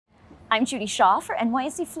I'm Judy Shaw for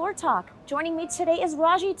NYSE Floor Talk. Joining me today is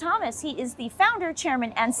Ragy Thomas. He is the founder,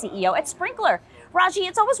 chairman, and CEO at Sprinklr. Ragy,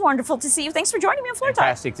 it's always wonderful to see you. Thanks for joining me on Floor Talk.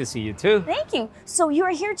 Fantastic to see you too. Thank you. So you are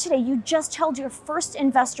here today. You just held your first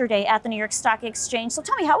investor day at the New York Stock Exchange. So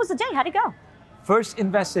tell me, how was the day? How'd it go? First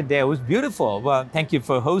investor day was beautiful. Well, thank you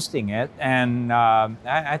for hosting it. And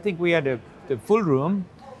I think we had the full room.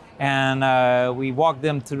 And we walked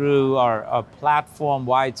them through our platform,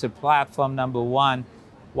 why it's a platform, number one,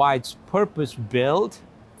 why it's purpose-built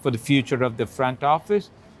for the future of the front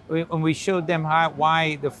office. And we showed them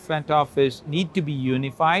why the front office need to be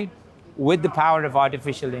unified with the power of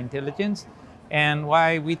artificial intelligence, and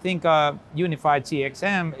why we think unified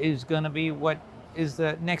CXM is going to be what is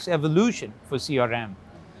the next evolution for CRM.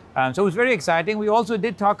 So it was very exciting. We also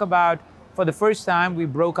did talk about, for the first time, we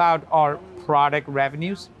broke out our product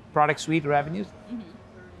revenues, product suite revenues. Mm-hmm.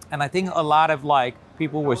 And I think a lot of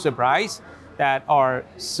people were surprised that our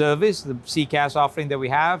service, the CCaaS offering that we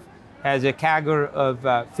have, has a CAGR of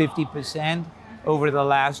 50% over the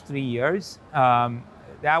last 3 years. And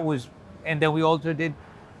then we also did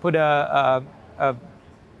put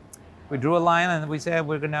we drew a line and we said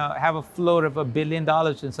we're going to have a floor of $1 billion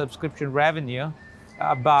in subscription revenue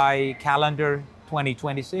by calendar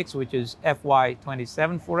 2026, which is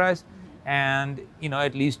FY27 for us, and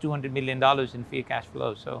at least $200 million in free cash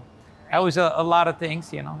flow. So that was a lot of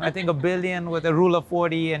things. I think $1 billion with a rule of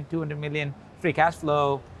 40 and 200 million free cash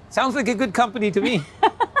flow sounds like a good company to me.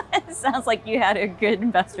 It sounds like you had a good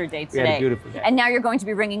investor day today. We had a beautiful day. And now you're going to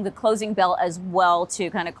be ringing the closing bell as well to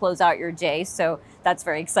kind of close out your day. So that's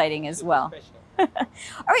very exciting as well. All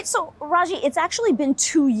right, so Ragy, it's actually been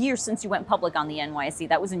 2 years since you went public on the NYSE.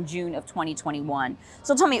 That was in June of 2021.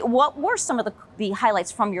 So tell me, what were some of the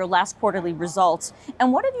highlights from your last quarterly results,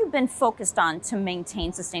 and what have you been focused on to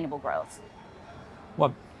maintain sustainable growth?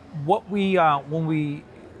 Well, when we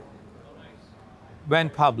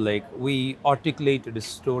went public, we articulated a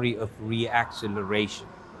story of re-acceleration.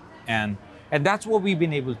 And that's what we've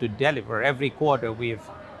been able to deliver. Every quarter we've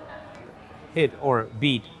hit or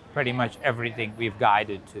beat pretty much everything we've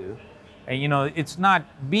guided to. And it's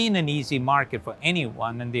not been an easy market for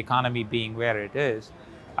anyone, and the economy being where it is.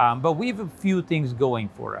 But we have a few things going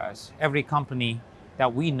for us. Every company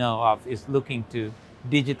that we know of is looking to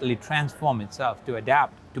digitally transform itself, to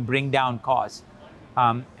adapt, to bring down costs.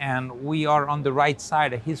 And we are on the right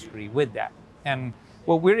side of history with that. And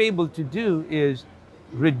what we're able to do is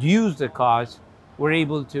reduce the cost. We're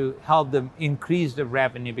able to help them increase the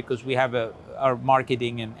revenue because we have our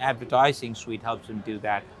marketing and advertising suite helps them do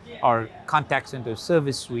that. Our contact center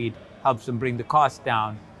service suite helps them bring the cost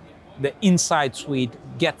down. The insight suite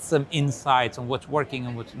gets them insights on what's working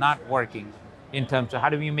and what's not working in terms of how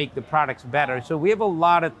do we make the products better. So we have a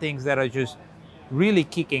lot of things that are just really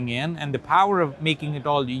kicking in, and the power of making it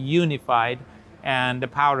all unified and the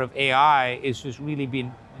power of AI is just really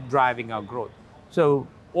been driving our growth. So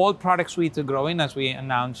all product suites are growing, as we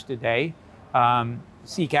announced today.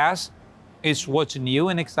 CCaaS is what's new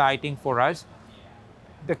and exciting for us.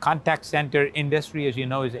 The contact center industry, as you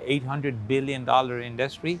know, is an $800 billion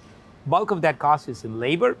industry. Bulk of that cost is in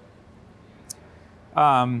labor.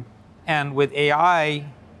 And with AI,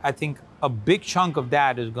 I think a big chunk of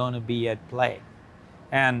that is going to be at play.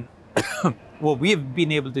 And what we've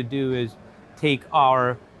been able to do is take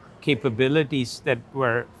our capabilities that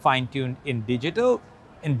were fine-tuned in digital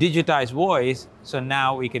and digitize voice, so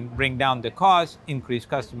now we can bring down the cost, increase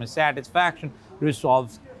customer satisfaction,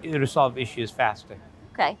 resolve issues faster.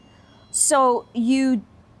 Okay, so you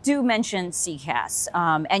do mention CCaaS,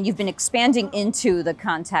 and you've been expanding into the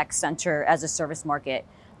contact center as a service market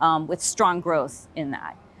with strong growth in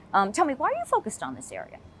that. Tell me, why are you focused on this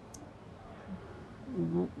area?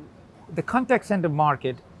 The contact center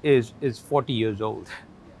market is 40 years old.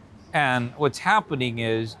 And what's happening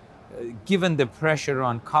is, given the pressure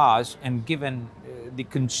on costs and given the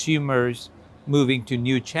consumers moving to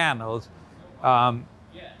new channels,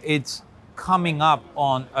 it's coming up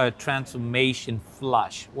on a transformation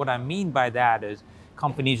flush. What I mean by that is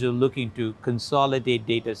companies are looking to consolidate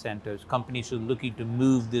data centers. Companies are looking to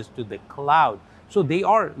move this to the cloud. So they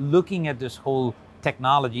are looking at this whole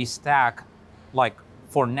technology stack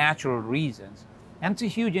for natural reasons. And it's a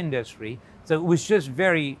huge industry. So it was just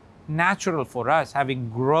very natural for us, having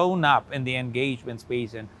grown up in the engagement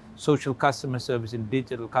space and social customer service and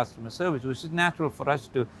digital customer service, it was just natural for us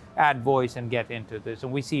to add voice and get into this.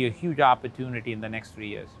 And we see a huge opportunity in the next 3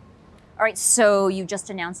 years. All right, so you just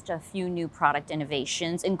announced a few new product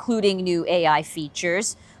innovations, including new AI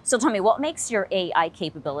features. So tell me, what makes your AI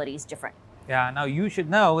capabilities different? Yeah, now you should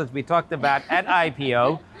know, as we talked about at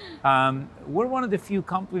IPO, we're one of the few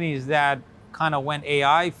companies that kind of went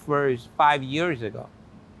AI first 5 years ago.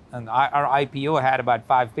 And our IPO had about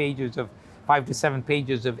 5 to 7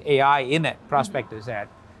 pages of AI in it, prospectus had.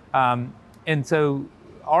 And so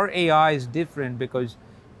our AI is different because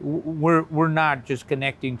we're not just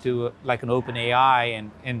connecting to like an open AI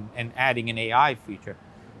and adding an AI feature.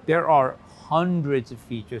 There are hundreds of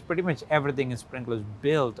features. Pretty much everything in Sprinklr is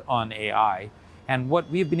built on AI. And what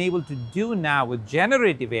we've been able to do now with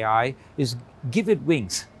generative AI is give it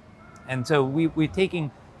wings. And so we're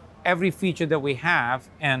taking every feature that we have,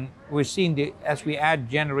 and we're seeing as we add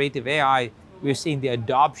generative AI, we're seeing the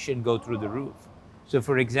adoption go through the roof. So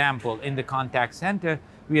for example, in the contact center,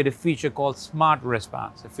 we had a feature called Smart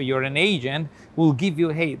Response. If you're an agent, we'll give you,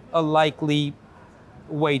 hey, a likely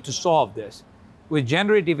way to solve this. With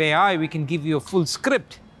generative AI, we can give you a full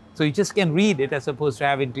script. So you just can read it as opposed to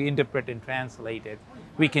having to interpret and translate it.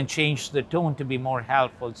 We can change the tone to be more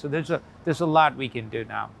helpful. So there's a lot we can do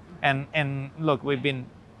now. And look, we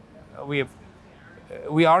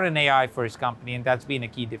are an AI first company, and that's been a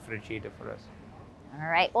key differentiator for us. All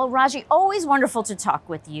right. Well, Ragy, always wonderful to talk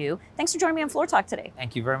with you. Thanks for joining me on Floor Talk today.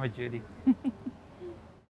 Thank you very much, Judy.